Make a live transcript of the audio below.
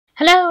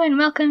Hello and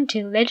welcome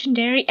to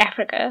Legendary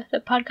Africa, the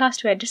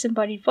podcast where a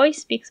disembodied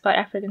voice speaks about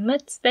African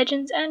myths,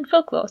 legends, and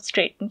folklore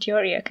straight into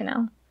your ear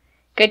canal.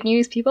 Good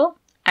news, people!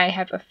 I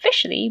have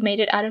officially made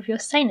it out of your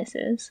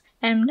sinuses,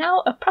 and am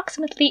now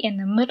approximately in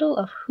the middle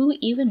of who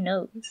even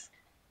knows.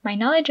 My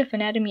knowledge of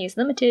anatomy is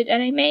limited,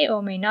 and I may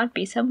or may not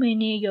be somewhere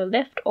near your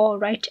left or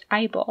right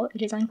eyeball.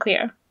 It is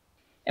unclear.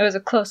 It was a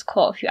close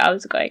call a few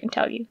hours ago, I can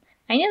tell you.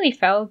 I nearly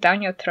fell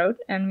down your throat,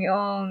 and we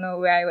all know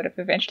where I would have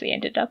eventually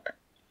ended up.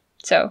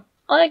 So,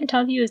 all I can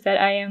tell you is that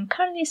I am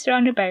currently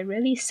surrounded by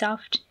really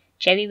soft,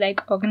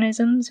 jelly-like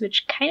organisms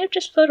which kind of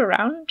just float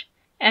around,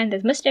 and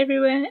there's mist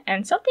everywhere,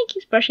 and something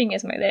keeps brushing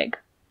against my leg.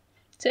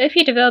 So if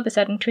you develop a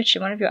sudden twitch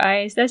in one of your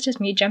eyes, that's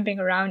just me jumping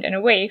around and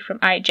away from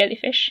eye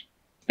jellyfish.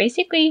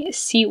 Basically,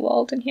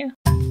 SeaWorld in here.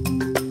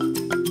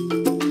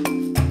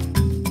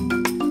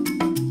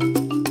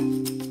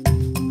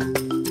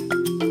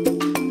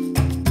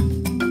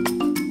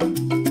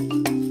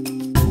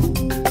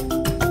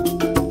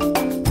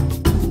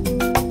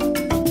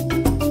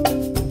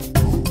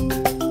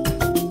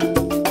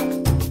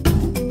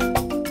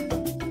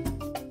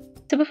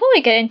 So before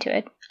we get into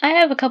it, I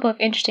have a couple of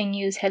interesting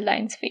news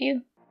headlines for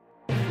you.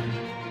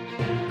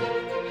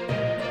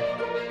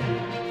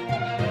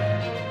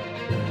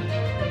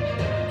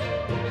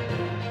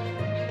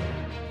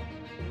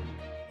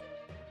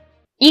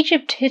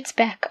 Egypt hits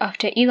back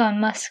after Elon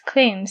Musk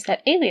claims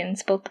that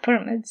aliens built the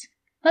pyramids.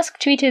 Musk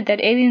tweeted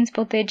that aliens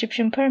built the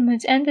Egyptian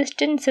pyramids, and this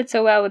didn't sit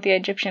so well with the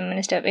Egyptian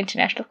Minister of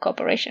International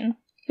Cooperation,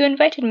 who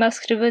invited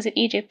Musk to visit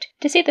Egypt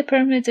to see the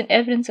pyramids and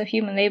evidence of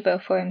human labor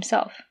for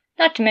himself.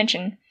 Not to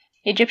mention,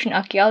 Egyptian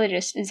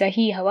archaeologist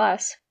Zahi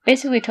Hawass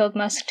basically told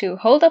Musk to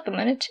hold up a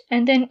minute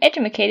and then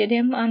educated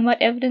him on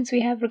what evidence we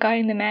have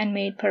regarding the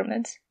man-made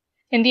pyramids.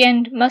 In the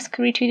end, Musk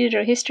retweeted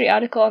a history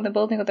article on the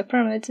building of the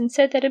pyramids and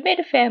said that it made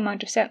a fair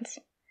amount of sense.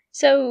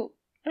 So,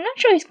 I'm not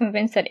sure he's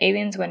convinced that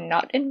aliens were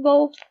not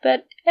involved,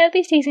 but at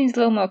least he seems a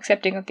little more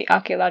accepting of the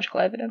archaeological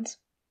evidence.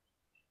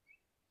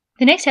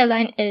 The next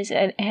headline is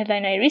a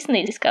headline I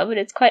recently discovered.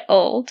 It's quite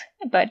old,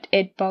 but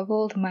it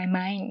boggled my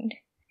mind.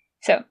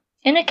 So,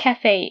 in a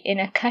cafe in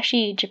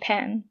Akashi,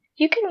 Japan,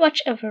 you can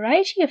watch a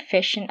variety of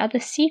fish and other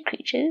sea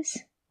creatures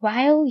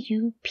while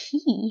you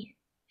pee.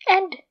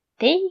 And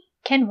they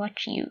can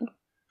watch you.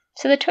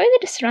 So the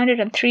toilet is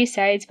surrounded on three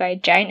sides by a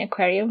giant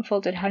aquarium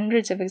filled with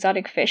hundreds of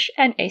exotic fish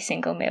and a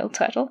single male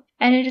turtle,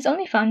 and it is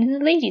only found in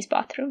the ladies'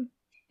 bathroom.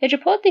 It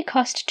reportedly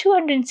cost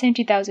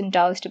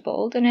 $270,000 to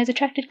build and has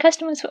attracted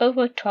customers for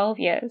over 12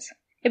 years.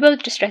 It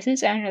both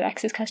distresses and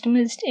relaxes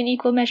customers in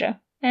equal measure,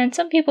 and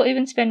some people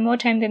even spend more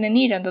time than they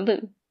need on the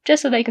loo,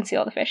 just so they can see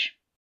all the fish.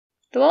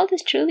 The world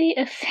is truly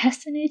a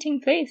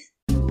fascinating place.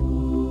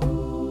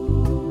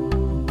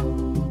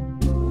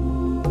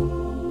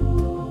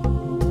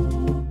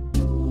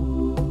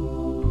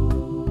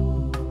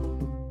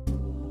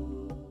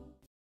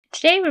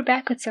 Today we're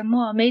back with some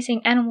more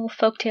amazing animal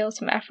folktales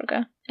from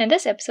Africa. In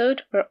this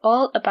episode, we're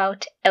all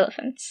about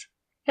elephants.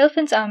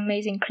 Elephants are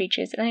amazing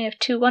creatures, and I have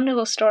two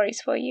wonderful stories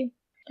for you.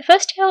 The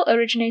first tale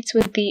originates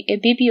with the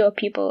Ibibio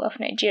people of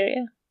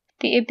Nigeria.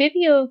 The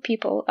Ibibio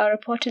people are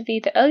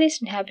reportedly the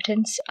earliest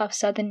inhabitants of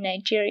southern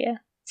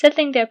Nigeria,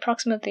 settling there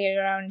approximately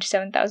around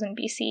 7000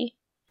 BC.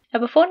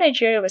 Now, before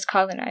Nigeria was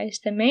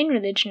colonized, the main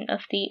religion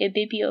of the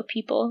Ibibio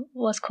people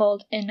was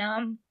called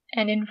Inam,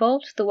 and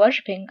involved the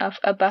worshipping of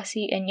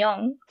Abasi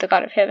Enyong, the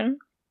god of heaven,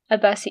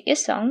 Abasi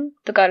Isong,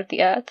 the god of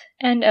the earth,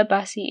 and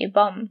Abasi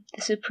Ibom,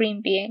 the supreme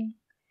being.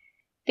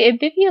 The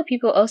Ibibio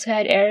people also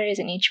had areas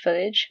in each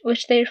village,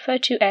 which they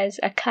referred to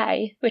as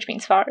Akai, which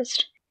means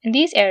forest, and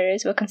these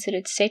areas were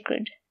considered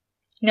sacred.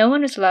 No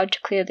one was allowed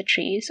to clear the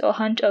trees or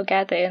hunt or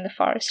gather in the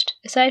forest,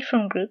 aside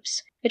from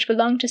groups which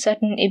belonged to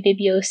certain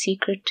Ibibio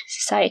secret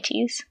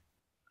societies.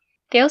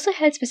 They also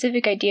had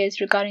specific ideas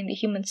regarding the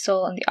human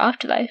soul and the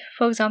afterlife.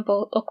 For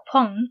example,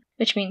 Okpong,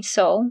 which means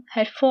soul,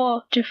 had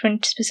 4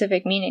 different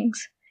specific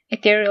meanings: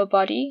 ethereal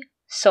body,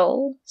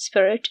 soul,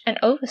 spirit, and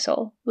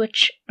oversoul,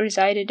 which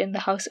resided in the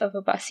house of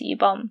Abasi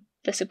Ibom,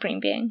 the supreme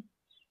being.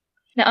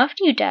 Now,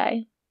 after you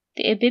die,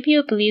 the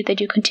Ibibio believed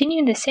that you continue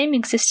in the same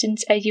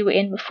existence as you were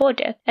in before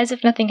death, as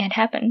if nothing had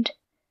happened.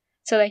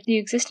 So, like, you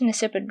exist in a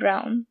separate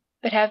realm,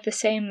 but have the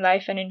same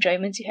life and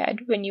enjoyments you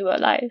had when you were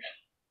alive.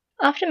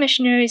 After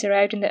missionaries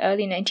arrived in the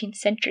early 19th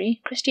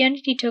century,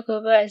 Christianity took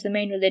over as the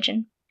main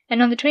religion,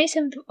 and on the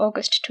 27th of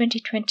August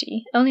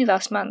 2020, only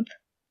last month,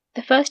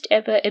 the first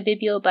ever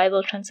Ibibio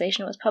Bible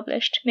translation was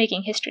published,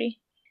 making history.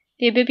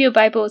 The Ibibio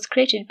Bible was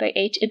created by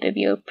 8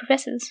 Ibibio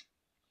professors.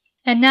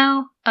 And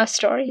now, our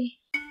story.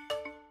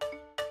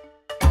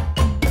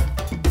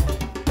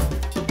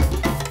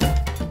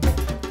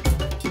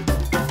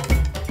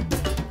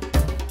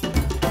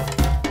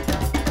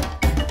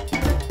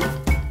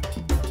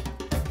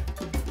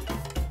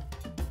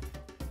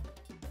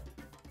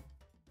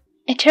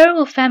 A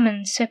terrible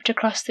famine swept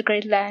across the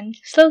great land,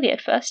 slowly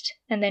at first,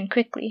 and then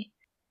quickly.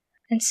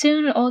 And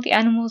soon all the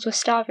animals were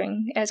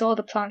starving, as all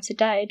the plants had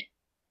died.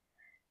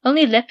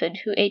 Only Leopard,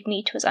 who ate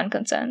meat, was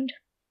unconcerned.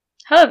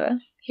 However,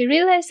 he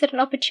realized that an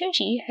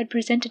opportunity had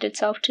presented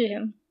itself to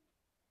him.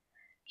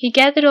 He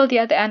gathered all the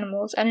other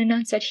animals and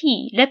announced that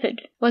he,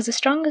 Leopard, was the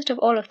strongest of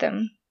all of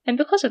them, and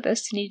because of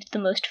this needed the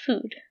most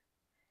food.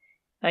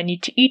 I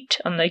need to eat,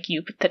 unlike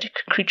you pathetic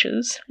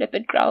creatures,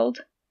 Leopard growled.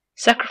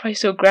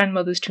 Sacrifice your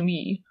grandmothers to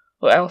me,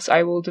 or else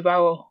I will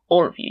devour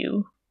all of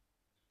you.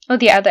 All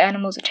the other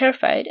animals were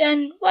terrified,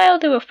 and while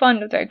they were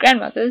fond of their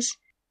grandmothers,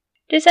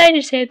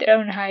 decided to save their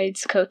own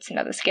hides, coats, and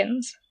other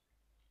skins.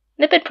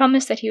 Leopard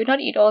promised that he would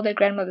not eat all their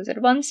grandmothers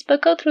at once,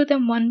 but go through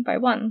them one by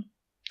one,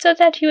 so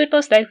that he would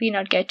most likely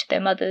not get to their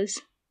mothers,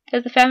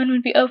 as the famine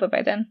would be over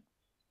by then.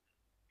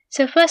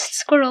 So first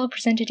Squirrel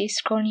presented his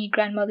scrawny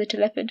grandmother to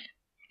Leopard.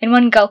 In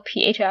one gulp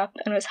he ate her up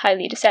and was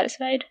highly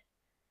dissatisfied.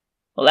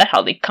 Well, that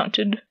hardly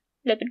counted,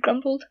 Leopard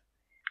grumbled.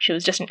 She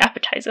was just an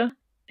appetizer.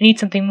 I need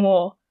something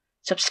more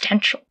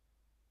substantial.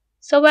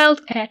 So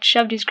Wildcat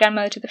shoved his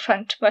grandmother to the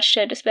front, much to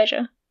her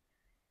displeasure.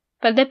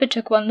 But Leopard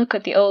took one look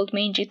at the old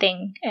mangy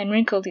thing and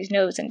wrinkled his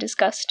nose in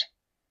disgust.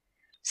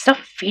 Stop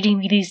feeding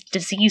me these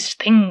diseased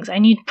things. I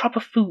need proper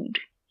food,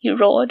 he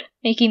roared,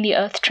 making the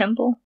earth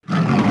tremble.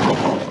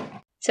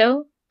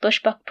 So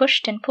Bushbuck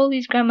pushed and pulled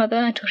his grandmother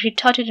until she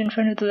tottered in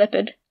front of the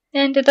leopard,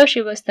 and although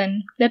she was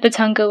thin, Leopard's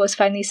hunger was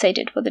finally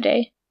sated for the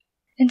day.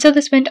 And so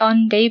this went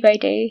on day by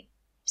day.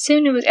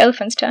 Soon it was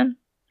Elephant's turn.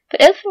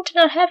 But Elephant did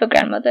not have a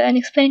grandmother, and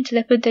explained to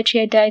Leopard that she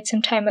had died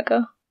some time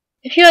ago.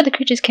 A few other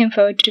creatures came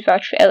forward to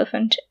vouch for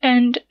Elephant,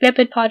 and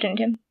Leopard pardoned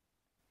him.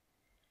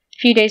 A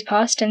few days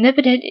passed, and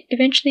Leopard had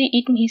eventually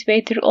eaten his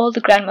way through all the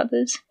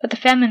grandmothers, but the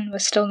famine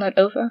was still not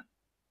over.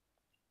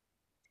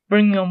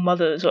 Bring your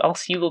mothers, or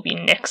else you will be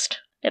next,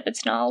 Leopard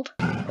snarled.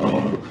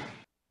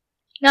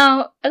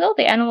 Now, although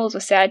the animals were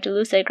sad to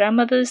lose their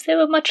grandmothers, they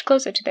were much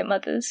closer to their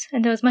mothers,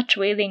 and there was much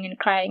wailing and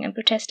crying and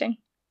protesting.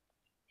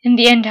 In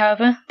the end,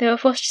 however, they were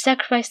forced to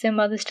sacrifice their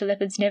mothers to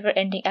Leopard's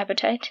never-ending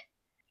appetite.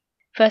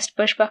 First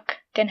Bushbuck,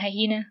 then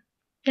Hyena,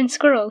 then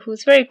Squirrel, who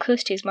was very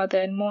close to his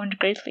mother and mourned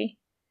greatly.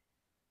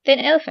 Then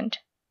Elephant.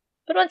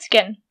 But once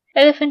again,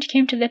 Elephant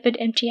came to Leopard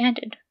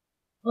empty-handed.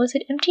 Or was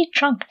it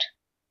empty-trunked?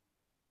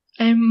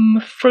 I'm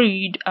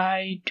afraid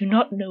I do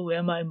not know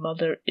where my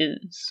mother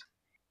is.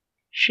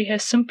 She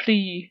has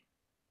simply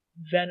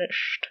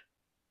vanished,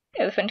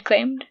 Elephant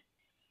claimed.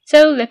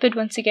 So Leopard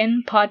once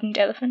again pardoned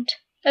Elephant,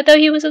 although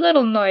he was a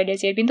little annoyed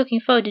as he had been looking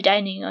forward to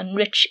dining on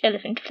rich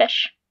elephant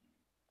flesh.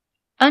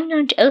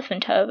 Unknown to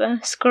Elephant, however,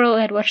 Squirrel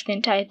had watched the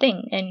entire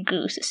thing and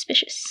grew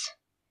suspicious.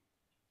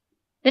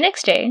 The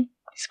next day,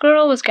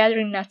 Squirrel was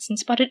gathering nuts and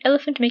spotted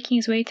Elephant making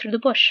his way through the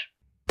bush.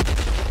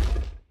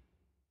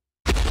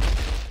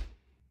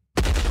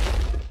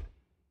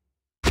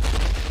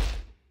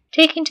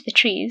 Taking to the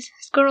trees,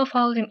 Squirrel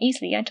followed him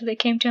easily until they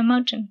came to a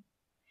mountain.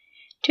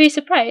 To his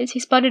surprise, he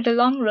spotted a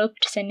long rope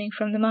descending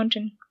from the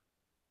mountain.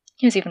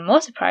 He was even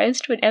more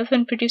surprised when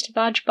Elephant produced a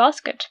large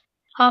basket,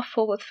 half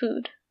full with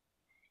food.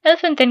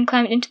 Elephant then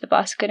climbed into the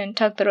basket and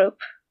tugged the rope.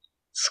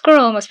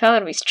 Squirrel almost fell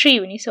out of his tree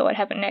when he saw what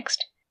happened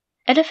next.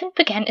 Elephant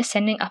began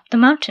ascending up the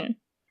mountain.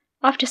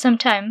 After some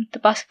time, the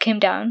basket came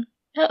down,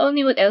 not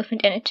only with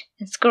Elephant in it,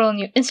 and Squirrel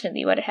knew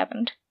instantly what had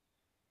happened.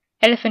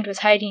 Elephant was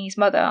hiding his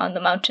mother on the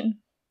mountain.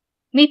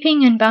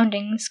 Leaping and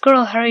bounding,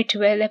 Squirrel hurried to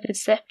where Leopard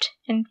slept,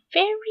 and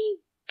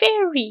very,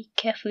 very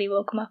carefully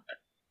woke him up.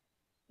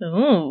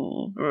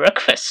 "Ooh,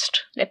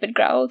 breakfast," Leopard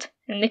growled,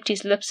 and licked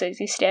his lips as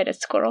he stared at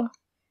Squirrel.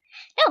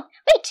 "No,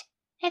 wait!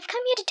 I've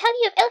come here to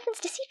tell you of Elephant's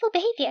deceitful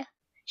behavior.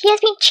 He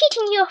has been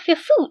cheating you of your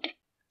food!"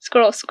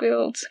 Squirrel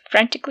squealed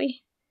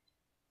frantically.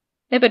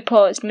 Leopard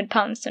paused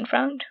mid-pounce and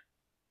frowned.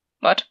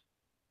 "What?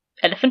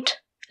 Elephant?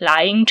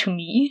 Lying to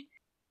me?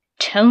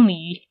 Tell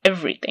me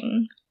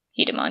everything,"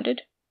 he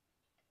demanded.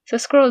 So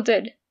Squirrel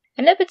did,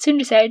 and Leopard soon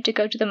decided to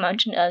go to the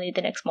mountain early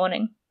the next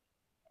morning.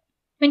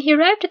 When he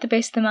arrived at the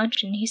base of the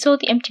mountain, he saw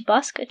the empty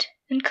basket,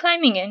 and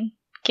climbing in,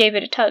 gave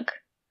it a tug.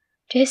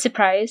 To his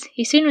surprise,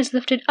 he soon was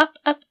lifted up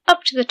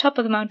to the top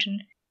of the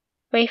mountain,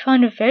 where he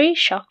found a very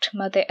shocked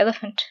mother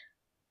elephant.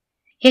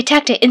 He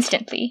attacked her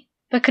instantly,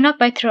 but could not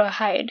bite through her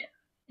hide.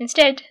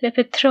 Instead,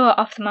 Leopard threw her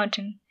off the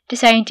mountain,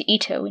 deciding to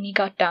eat her when he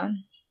got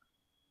down.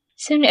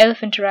 Soon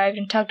Elephant arrived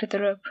and tugged at the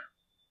rope.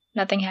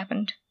 Nothing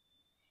happened.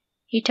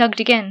 He tugged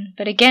again,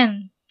 but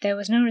again there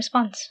was no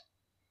response.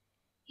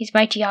 His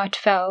mighty heart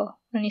fell,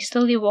 and he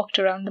slowly walked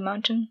around the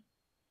mountain.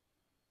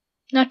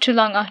 Not too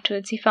long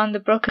afterwards he found the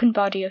broken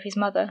body of his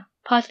mother,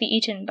 partly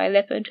eaten by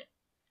Leopard.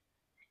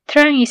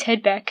 Throwing his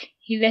head back,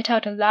 he let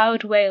out a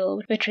loud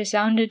wail which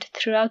resounded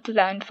throughout the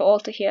land for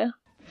all to hear.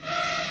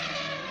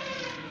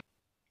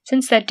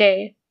 Since that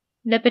day,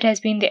 Leopard has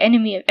been the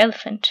enemy of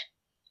Elephant.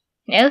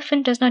 An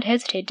elephant does not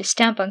hesitate to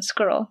stamp on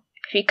Squirrel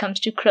if he comes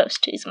too close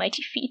to his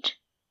mighty feet.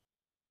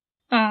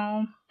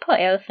 Oh, poor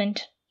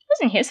Elephant. It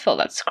wasn't his fault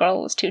that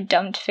Squirrel was too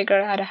dumb to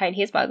figure out how to hide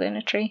his mother in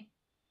a tree.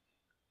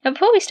 Now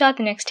before we start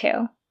the next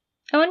tale,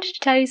 I wanted to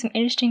tell you some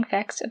interesting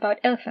facts about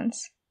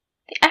elephants.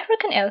 The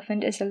African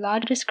elephant is the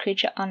largest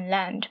creature on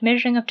land,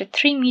 measuring up to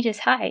 3 meters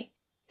high.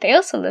 They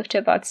also live to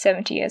about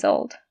 70 years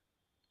old.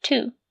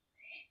 2.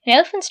 An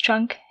elephant's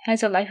trunk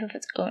has a life of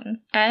its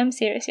own. I am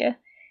serious here.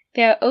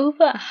 There are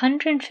over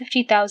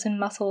 150,000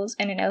 muscles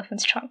in an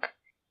elephant's trunk.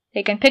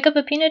 They can pick up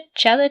a peanut,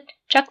 shell it,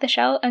 chuck the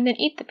shell, and then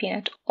eat the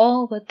peanut,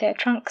 all with their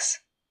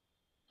trunks.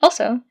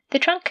 Also, the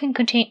trunk can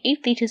contain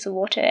 8 liters of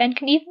water and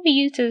can even be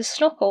used as a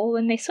snorkel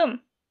when they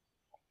swim.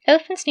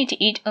 Elephants need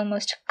to eat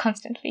almost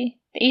constantly.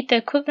 They eat the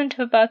equivalent of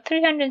about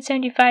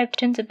 375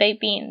 tons of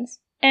baked beans.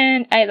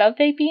 And I love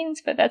baked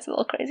beans, but that's a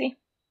little crazy.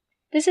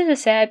 This is a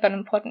sad but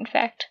important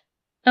fact.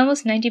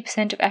 Almost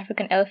 90% of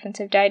African elephants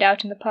have died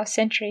out in the past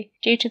century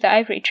due to the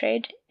ivory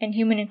trade and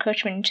human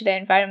encroachment into their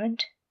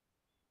environment.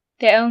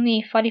 There are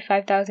only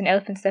 45,000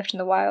 elephants left in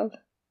the wild.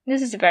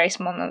 This is a very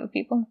small number of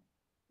people.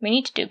 We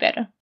need to do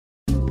better.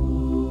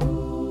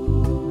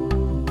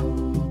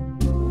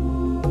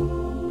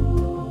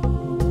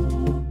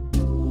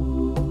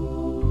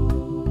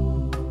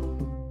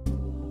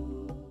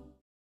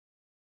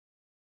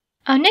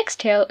 Our next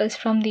tale is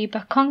from the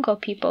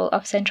Bakongo people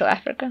of Central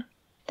Africa.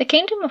 The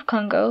Kingdom of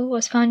Congo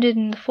was founded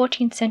in the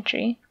 14th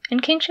century,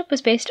 and kingship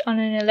was based on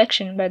an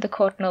election by the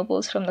court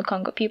nobles from the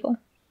Congo people.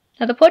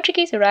 Now, the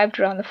Portuguese arrived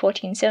around the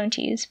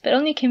 1470s, but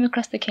only came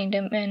across the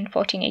kingdom in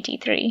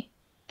 1483.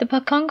 The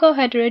Bakongo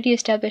had already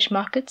established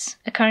markets,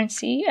 a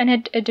currency, and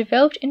had a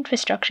developed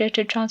infrastructure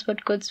to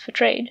transport goods for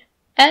trade,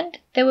 and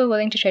they were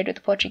willing to trade with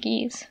the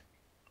Portuguese.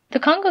 The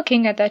Congo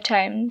king at that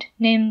time,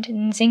 named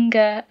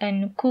Nzinga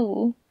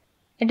Nkulu,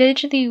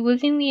 allegedly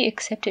willingly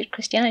accepted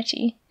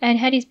Christianity and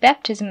had his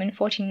baptism in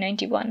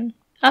 1491,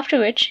 after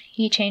which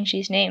he changed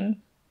his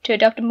name to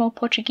adopt a more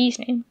Portuguese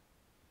name.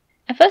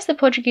 At first the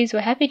Portuguese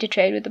were happy to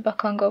trade with the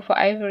Bakongo for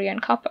ivory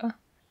and copper,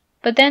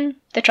 but then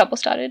the trouble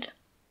started.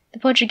 The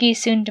Portuguese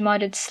soon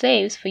demanded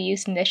slaves for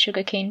use in their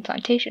sugarcane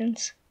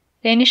plantations.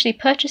 They initially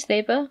purchased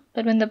labor,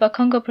 but when the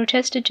Bakongo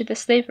protested to the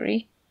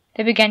slavery,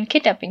 they began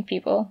kidnapping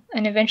people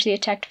and eventually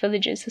attacked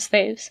villages for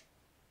slaves.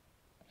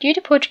 Due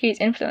to Portuguese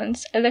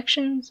influence,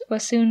 elections were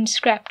soon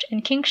scrapped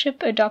and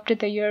kingship adopted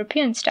the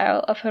European style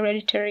of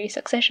hereditary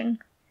succession.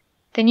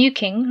 The new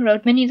king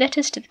wrote many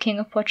letters to the King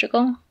of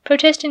Portugal,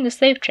 protesting the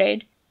slave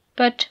trade,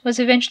 but was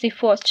eventually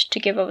forced to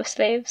give over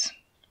slaves.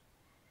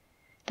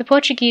 The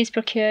Portuguese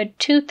procured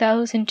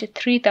 2,000 to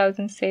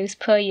 3,000 slaves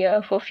per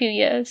year for a few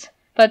years,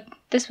 but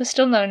this was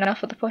still not enough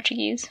for the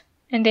Portuguese,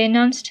 and they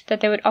announced that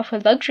they would offer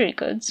luxury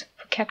goods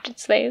for captured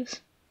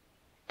slaves.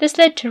 This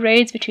led to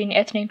raids between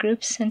ethnic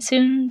groups, and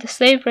soon the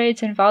slave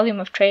raids and volume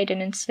of trade in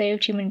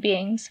enslaved human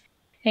beings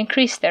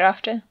increased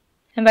thereafter,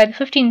 and by the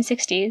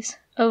 1560s,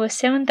 over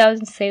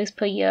 7,000 slaves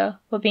per year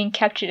were being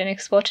captured and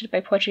exported by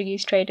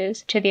Portuguese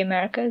traders to the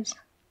Americas.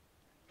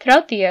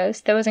 Throughout the years,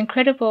 there was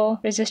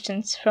incredible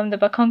resistance from the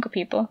Bakongo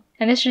people,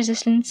 and this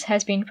resistance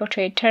has been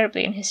portrayed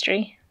terribly in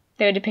history.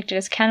 They were depicted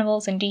as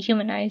cannibals and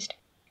dehumanized.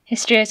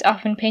 History has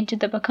often painted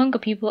the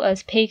Bakongo people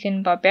as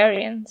pagan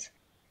barbarians,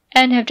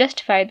 and have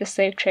justified the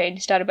slave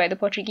trade started by the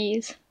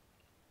Portuguese.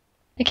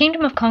 The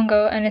Kingdom of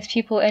Congo and its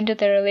people ended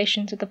their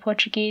relations with the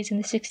Portuguese in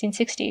the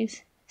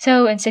 1660s. So,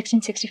 in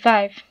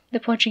 1665, the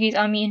Portuguese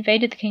army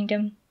invaded the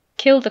kingdom,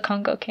 killed the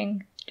Congo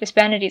king,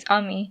 disbanded his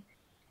army,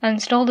 and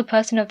installed a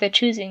person of their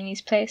choosing in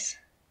his place.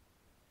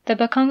 The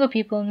Bakongo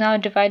people, now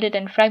divided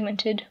and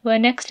fragmented, were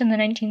annexed in the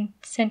 19th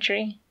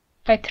century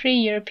by 3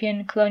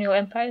 European colonial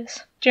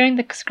empires during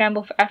the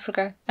Scramble for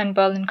Africa and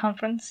Berlin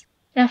Conference.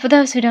 Now, for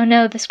those who don't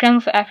know, the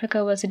Scramble for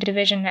Africa was a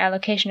division and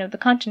allocation of the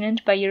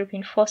continent by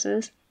European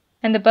forces,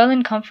 and the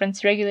Berlin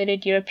Conference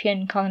regulated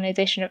European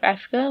colonization of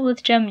Africa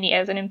with Germany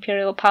as an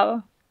imperial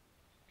power.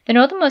 The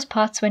northernmost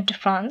parts went to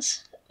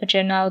France, which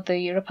are now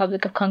the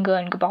Republic of Congo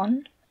and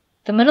Gabon.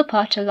 The middle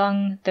part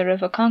along the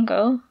River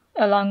Congo,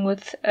 along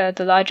with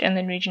the large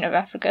inland region of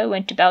Africa,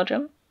 went to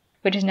Belgium,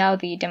 which is now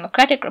the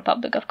Democratic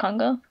Republic of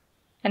Congo,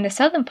 and the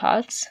southern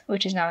parts,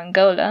 which is now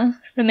Angola,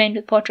 remained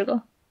with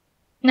Portugal.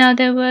 Now,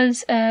 there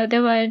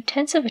were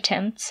intensive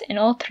attempts in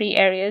all 3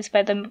 areas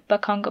by the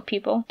Bakongo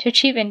people to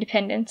achieve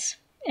independence,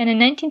 and in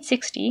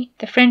 1960,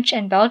 the French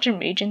and Belgian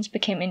regions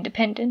became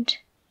independent,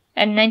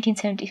 and in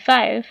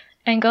 1975,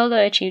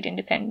 Angola achieved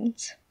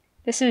independence.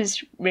 This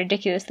is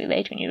ridiculously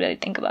late when you really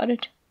think about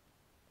it.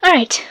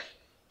 Alright,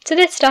 so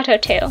let's start our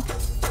tale.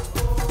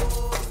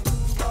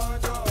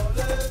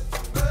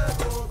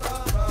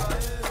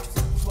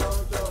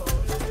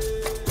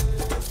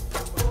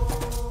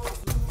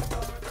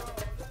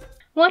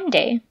 One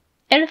day,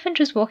 Elephant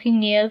was walking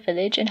near a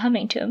village and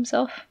humming to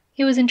himself.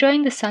 He was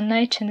enjoying the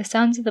sunlight and the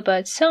sounds of the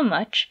birds so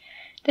much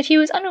that he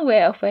was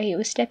unaware of where he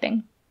was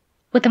stepping.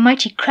 With a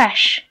mighty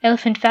crash,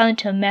 Elephant fell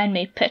into a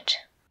man-made pit.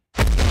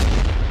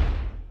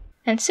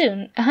 And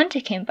soon a hunter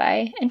came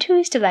by, and to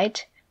his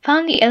delight,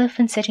 found the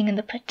elephant sitting in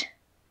the pit.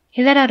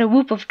 He let out a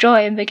whoop of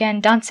joy and began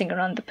dancing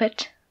around the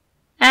pit.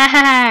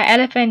 "Ah,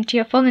 Elephant,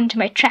 you have fallen into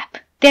my trap.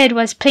 There it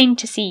was plain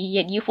to see,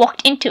 yet you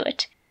walked into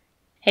it.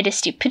 It is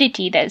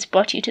stupidity that has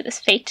brought you to this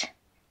fate."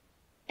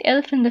 The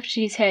elephant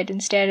lifted his head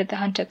and stared at the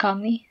hunter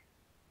calmly.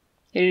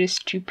 "It is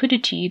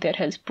stupidity that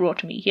has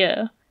brought me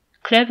here.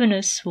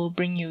 Cleverness will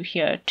bring you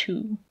here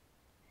too."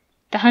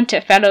 The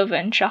hunter fell over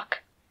in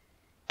shock.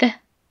 The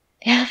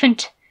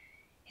elephant,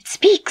 it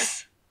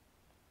speaks!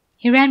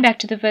 He ran back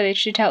to the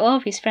village to tell all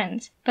of his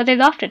friends, but they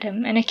laughed at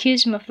him and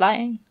accused him of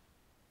lying.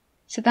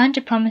 So the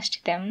hunter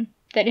promised them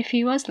that if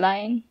he was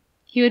lying,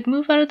 he would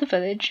move out of the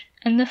village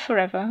and live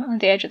forever on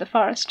the edge of the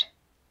forest.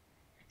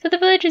 So the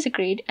villagers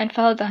agreed and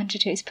followed the hunter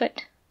to his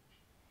pit.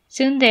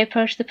 Soon they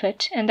approached the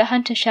pit, and the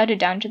hunter shouted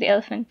down to the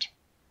elephant,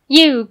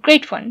 "You,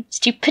 great one,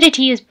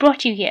 stupidity has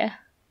brought you here."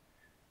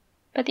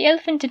 But the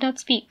elephant did not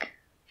speak.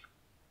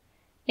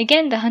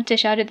 Again the hunter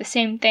shouted the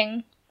same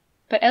thing,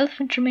 but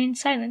elephant remained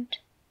silent.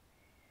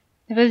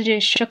 The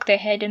villagers shook their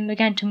head and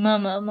began to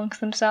murmur amongst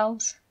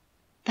themselves.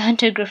 The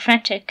hunter grew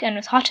frantic and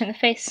was hot in the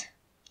face.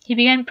 He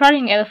began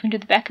prodding the elephant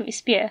with the back of his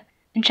spear,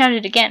 and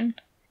shouted again,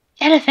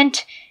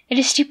 "Elephant, it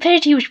is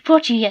stupidity which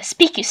brought you here.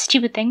 Speak, you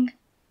stupid thing."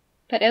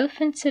 But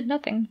elephant said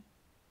nothing.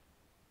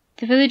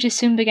 The villagers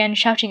soon began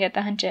shouting at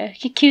the hunter,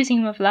 accusing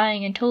him of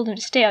lying, and told him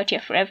to stay out here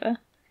forever.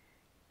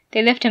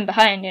 They left him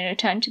behind and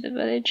returned to the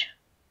village.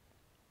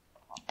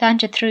 The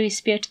hunter threw his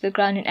spear to the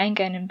ground in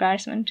anger and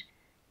embarrassment,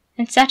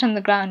 and sat on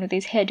the ground with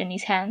his head in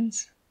his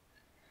hands.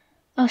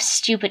 "Oh,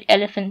 stupid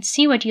elephant,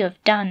 see what you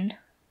have done."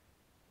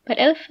 But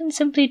elephant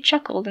simply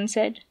chuckled and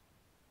said,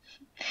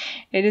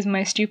 "It is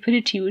my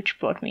stupidity which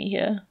brought me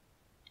here.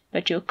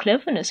 But your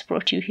cleverness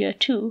brought you here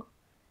too.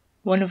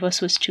 One of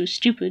us was too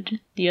stupid,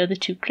 the other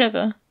too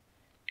clever,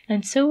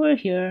 and so we're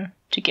here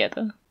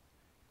together."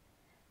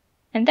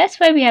 And that's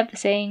why we have the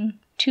saying,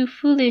 "Too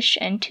foolish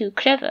and too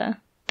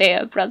clever, they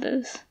are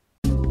brothers."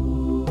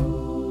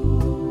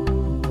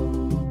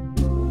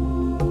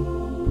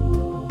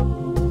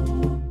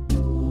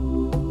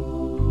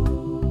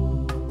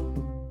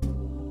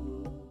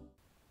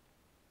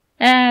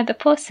 The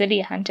poor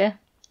silly hunter.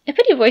 A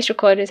pity voice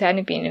recorders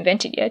hadn't been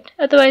invented yet,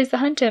 otherwise the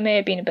hunter may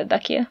have been a bit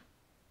luckier.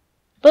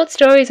 Both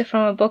stories are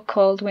from a book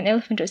called When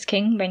Elephant Was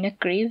King by Nick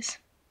Greaves.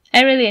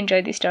 I really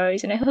enjoyed these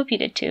stories, and I hope you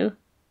did too.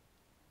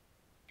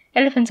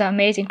 Elephants are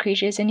amazing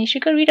creatures, and you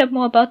should go read up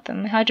more about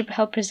them and how to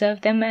help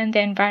preserve them and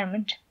their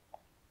environment.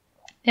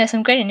 There are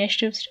some great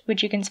initiatives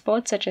which you can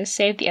support, such as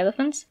Save the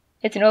Elephants.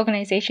 It's an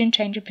organization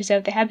trying to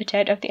preserve the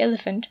habitat of the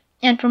elephant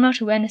and promote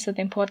awareness of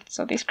the importance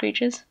of these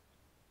creatures.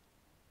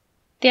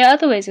 There are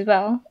other ways as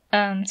well,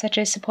 such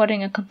as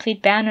supporting a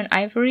complete ban on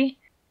ivory,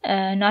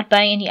 not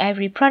buying any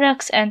ivory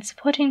products, and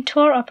supporting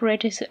tour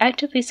operators who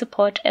actively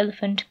support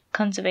elephant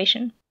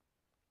conservation.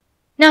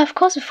 Now, of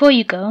course, before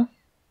you go,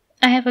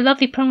 I have a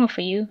lovely promo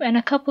for you and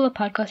a couple of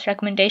podcast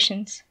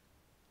recommendations.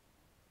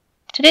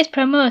 Today's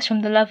promo is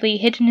from the lovely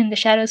Hidden in the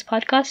Shadows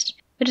podcast,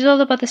 which is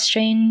all about the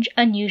strange,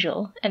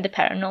 unusual, and the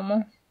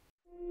paranormal.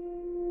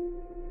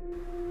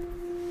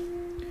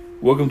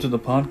 Welcome to the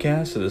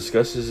podcast that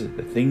discusses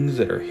the things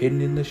that are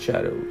hidden in the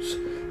shadows.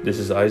 This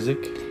is Isaac.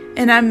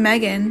 And I'm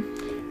Megan.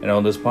 And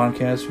on this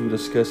podcast, we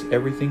discuss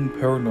everything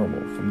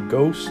paranormal, from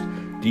ghosts,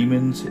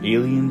 demons,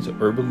 aliens,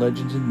 urban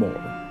legends, and more.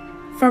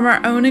 From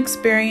our own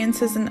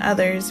experiences and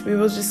others, we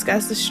will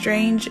discuss the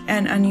strange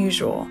and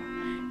unusual.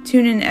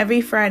 Tune in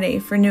every Friday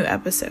for new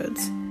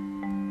episodes.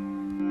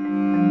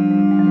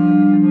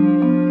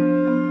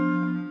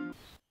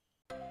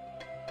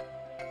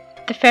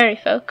 The Fairy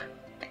Folk.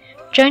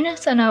 Join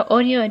us on our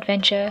audio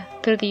adventure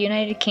through the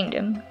United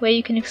Kingdom, where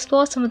you can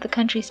explore some of the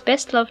country's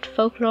best-loved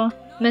folklore,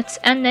 myths,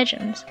 and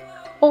legends,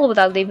 all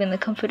without leaving the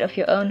comfort of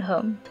your own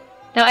home.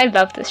 Now, I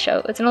love this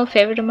show. It's an old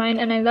favorite of mine,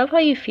 and I love how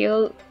you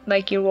feel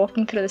like you're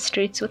walking through the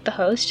streets with the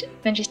host,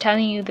 and she's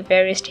telling you the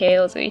various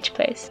tales of each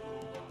place.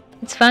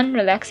 It's fun,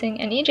 relaxing,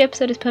 and each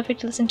episode is perfect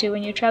to listen to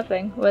when you're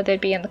traveling, whether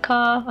it be in the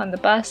car, on the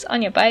bus,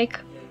 on your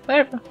bike,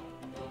 wherever.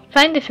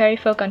 Find the Fairy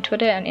Folk on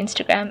Twitter and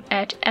Instagram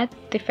at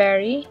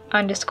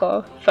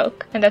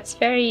 @thefairy_folk, and that's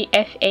fairy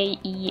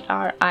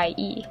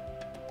F-A-E-R-I-E.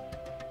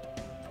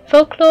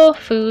 Folklore,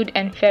 Food,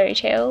 and Fairy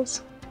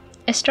Tales.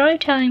 A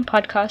storytelling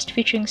podcast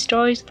featuring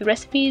stories with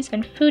recipes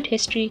and food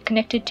history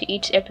connected to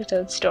each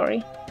episode's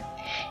story.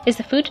 Is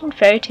the food in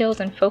fairy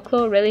tales and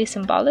folklore really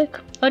symbolic,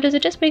 or does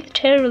it just make the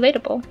tale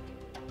relatable?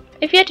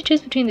 If you had to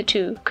choose between the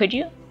two, could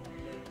you?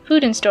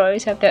 Food and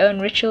stories have their own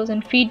rituals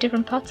and feed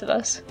different parts of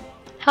us.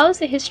 How is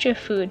the history of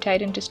food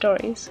tied into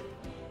stories?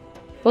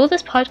 Will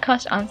this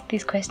podcast answer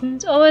these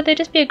questions, or will there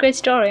just be a great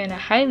story and a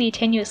highly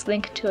tenuous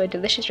link to a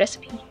delicious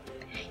recipe?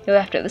 You'll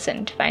have to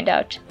listen to find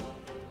out.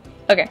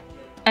 Okay,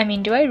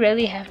 do I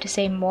really have to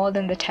say more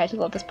than the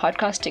title of this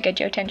podcast to get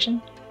your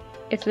attention?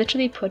 It's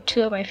literally put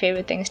two of my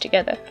favorite things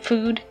together,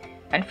 food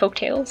and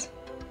folktales.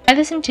 I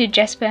listened to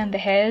Jesper and the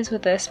Hares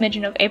with a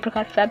smidgen of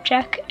apricot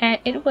flapjack, and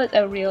it was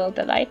a real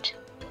delight.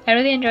 I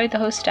really enjoyed the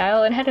host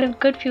style and had a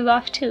good few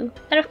laughs too.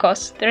 And of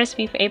course, the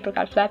recipe for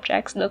apricot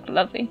flapjacks looked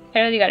lovely. I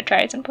really gotta try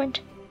it at some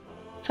point.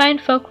 Find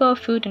Folklore,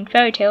 Food, and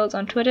Fairy Tales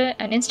on Twitter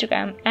and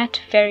Instagram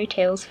at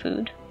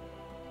FairyTalesFood.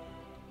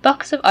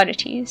 Box of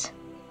Oddities.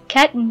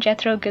 Kat and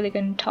Jethro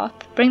Gilligan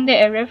Toth bring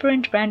their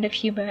irreverent brand of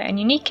humor and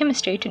unique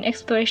chemistry to an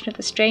exploration of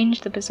the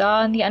strange, the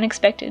bizarre, and the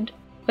unexpected.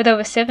 With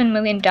over 7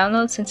 million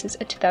downloads since its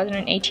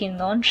 2018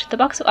 launch, The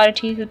Box of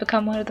Oddities has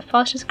become one of the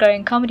fastest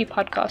growing comedy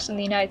podcasts in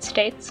the United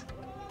States.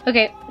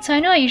 Okay, so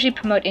I know I usually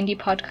promote indie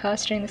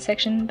podcasts during this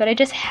section, but I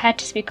just had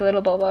to speak a little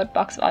bit about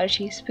Box of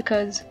Oddities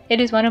because it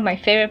is one of my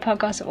favorite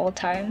podcasts of all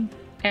time,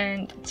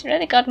 and it's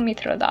really gotten me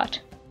through a lot.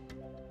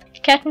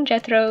 Kat and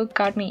Jethro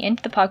got me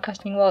into the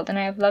podcasting world, and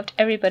I have loved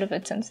every bit of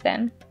it since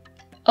then.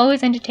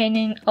 Always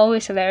entertaining,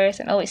 always hilarious,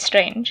 and always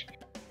strange.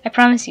 I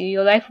promise you,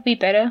 your life will be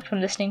better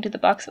from listening to the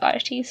Box of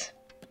Oddities.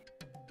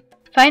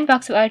 Find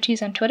Box of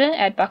Oddities on Twitter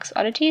at Box of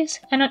Oddities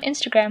and on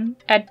Instagram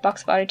at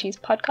Box of Oddities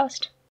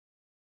Podcast.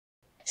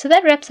 So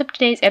that wraps up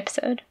today's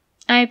episode.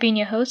 I have been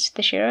your host,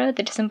 the Shira,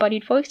 the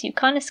disembodied voice you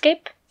can't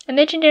escape, and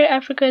Legendary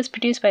Africa is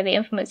produced by the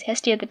infamous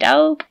Hestia the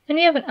Dog, and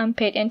we have an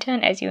unpaid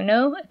intern, as you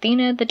know,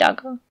 Athena the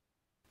Doggo.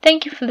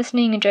 Thank you for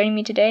listening and joining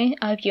me today.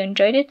 I hope you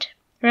enjoyed it.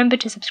 Remember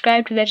to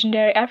subscribe to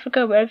Legendary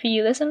Africa wherever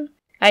you listen,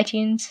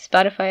 iTunes,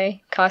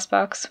 Spotify,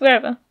 Castbox,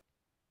 wherever.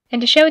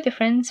 And to share with your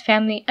friends,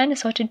 family, and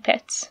assorted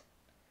pets.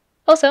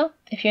 Also,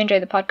 if you enjoy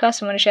the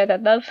podcast and want to share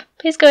that love,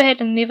 please go ahead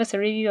and leave us a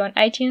review on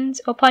iTunes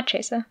or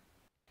Podchaser.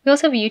 We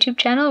also have a YouTube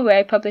channel where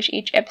I publish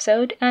each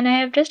episode, and I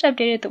have just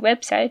updated the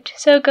website,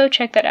 so go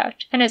check that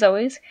out. And as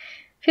always,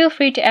 feel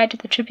free to add to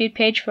the tribute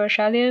page for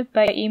Ashalia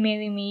by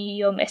emailing me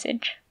your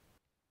message.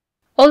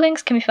 All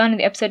links can be found in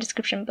the episode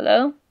description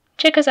below.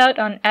 Check us out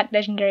on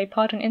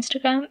 @LegendaryPod on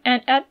Instagram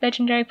and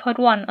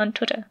 @LegendaryPod1 on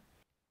Twitter.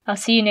 I'll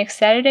see you next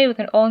Saturday with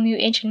an all-new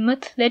ancient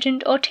myth,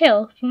 legend, or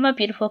tale from our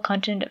beautiful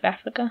continent of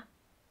Africa.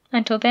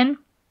 Until then,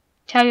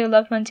 tell your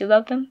loved ones you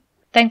love them,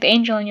 thank the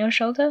angel on your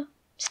shoulder,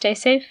 stay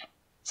safe,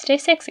 stay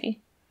sexy,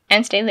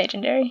 and stay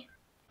legendary.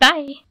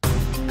 Bye!